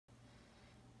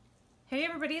Hey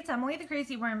everybody, it's Emily, the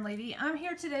Crazy Worm Lady. I'm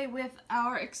here today with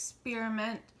our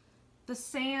experiment, the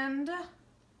sand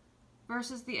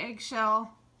versus the eggshell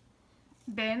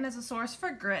bin as a source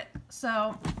for grit. So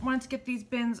I wanted to get these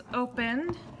bins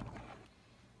opened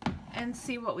and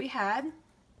see what we had.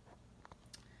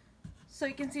 So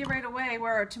you can see right away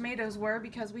where our tomatoes were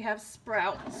because we have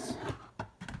sprouts.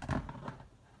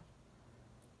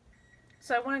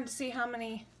 So I wanted to see how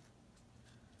many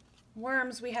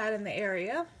worms we had in the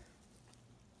area.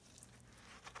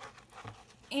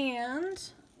 And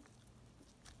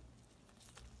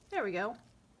there we go.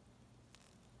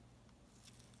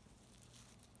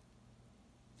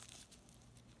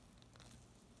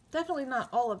 Definitely not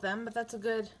all of them, but that's a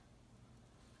good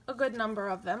number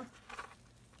of them.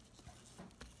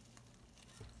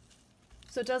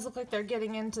 So it does look like they're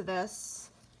getting into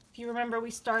this. If you remember,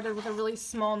 we started with a really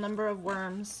small number of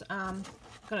worms. I'm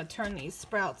going to turn these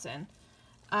sprouts in.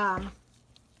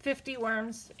 50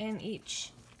 worms in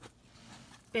each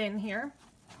bin here.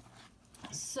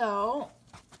 So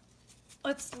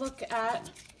let's look at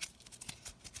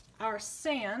our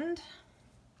sand.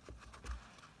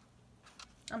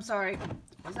 I'm sorry,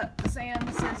 was that the sand?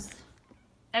 This is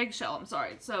eggshell, I'm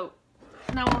sorry. So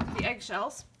now we'll look at the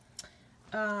eggshells.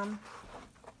 Not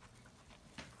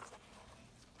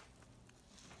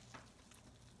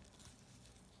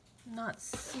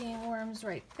seeing worms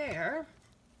right there.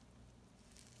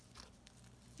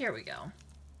 Here we go.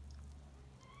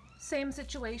 Same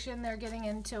situation, they're getting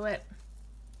into it.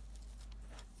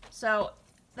 So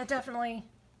that definitely,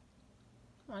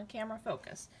 come on camera,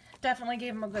 focus. Definitely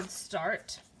gave them a good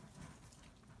start.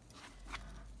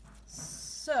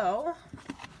 So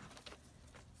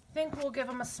I think we'll give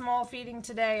them a small feeding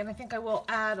today, and I think I will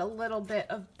add a little bit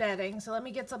of bedding. So let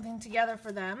me get something together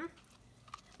for them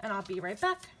and I'll be right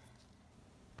back.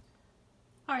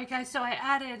 Alright guys, so I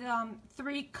added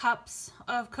 3 cups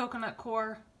of coconut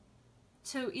coir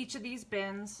to each of these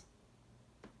bins.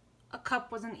 A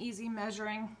cup was an easy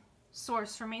measuring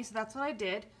source for me, so that's what I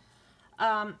did.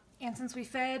 And since we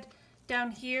fed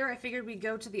down here, I figured we'd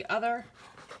go to the other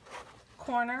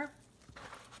corner.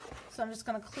 So I'm just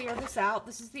going to clear this out.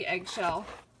 This is the eggshell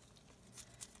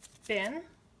bin.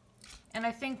 And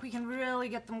I think we can really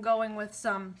get them going with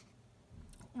some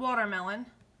watermelon.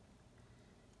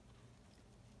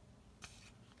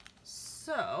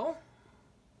 So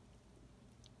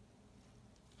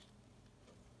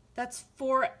that's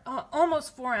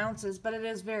almost 4 ounces, but it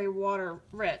is very water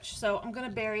rich. So I'm going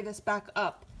to bury this back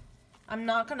up. I'm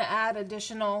not going to add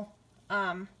additional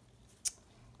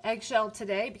eggshell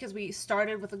today because we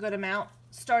started with a good amount.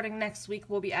 Starting next week,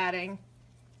 we'll be adding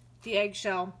the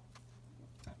eggshell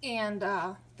and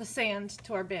the sand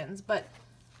to our bins. But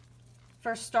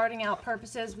for starting out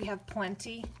purposes, we have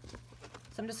plenty.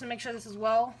 So I'm just going to make sure this is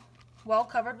well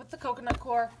covered with the coconut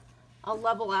coir. I'll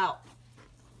level out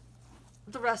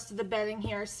the rest of the bedding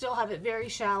here. Still have it very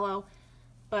shallow,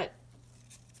 but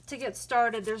to get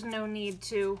started, there's no need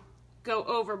to go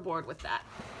overboard with that.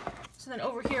 So then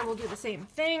over here, we'll do the same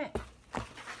thing.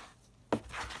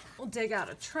 We'll dig out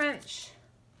a trench.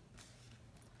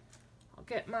 I'll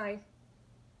get my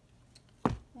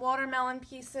watermelon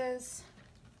pieces.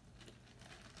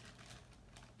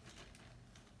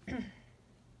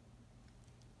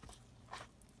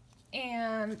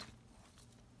 And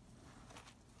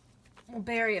we'll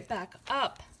bury it back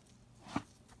up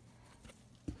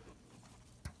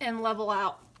and level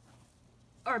out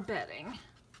our bedding.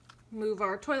 Move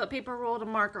our toilet paper roll to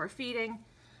mark our feeding.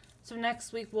 So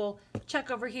next week we'll check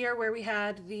over here where we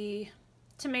had the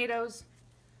tomatoes,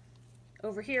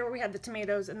 over here where we had the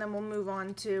tomatoes, and then we'll move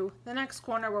on to the next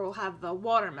corner where we'll have the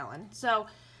watermelon. So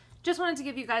just wanted to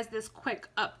give you guys this quick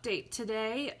update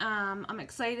today. I'm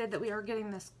excited that we are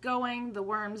getting this going. The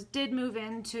worms did move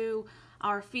into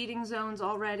our feeding zones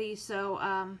already,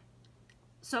 so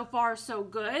so far so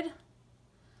good.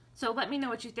 So let me know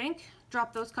what you think.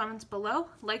 Drop those comments below.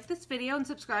 Like this video and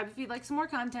subscribe if you'd like some more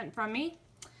content from me.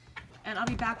 And I'll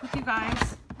be back with you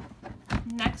guys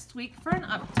next week for an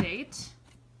update.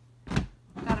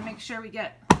 Gotta make sure we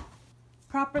get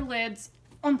proper lids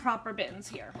on proper bins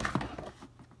here.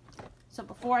 So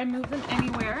before I move them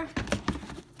anywhere,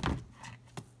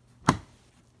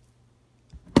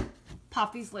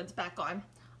 pop these lids back on.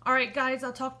 Alright guys,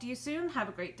 I'll talk to you soon. Have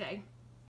a great day.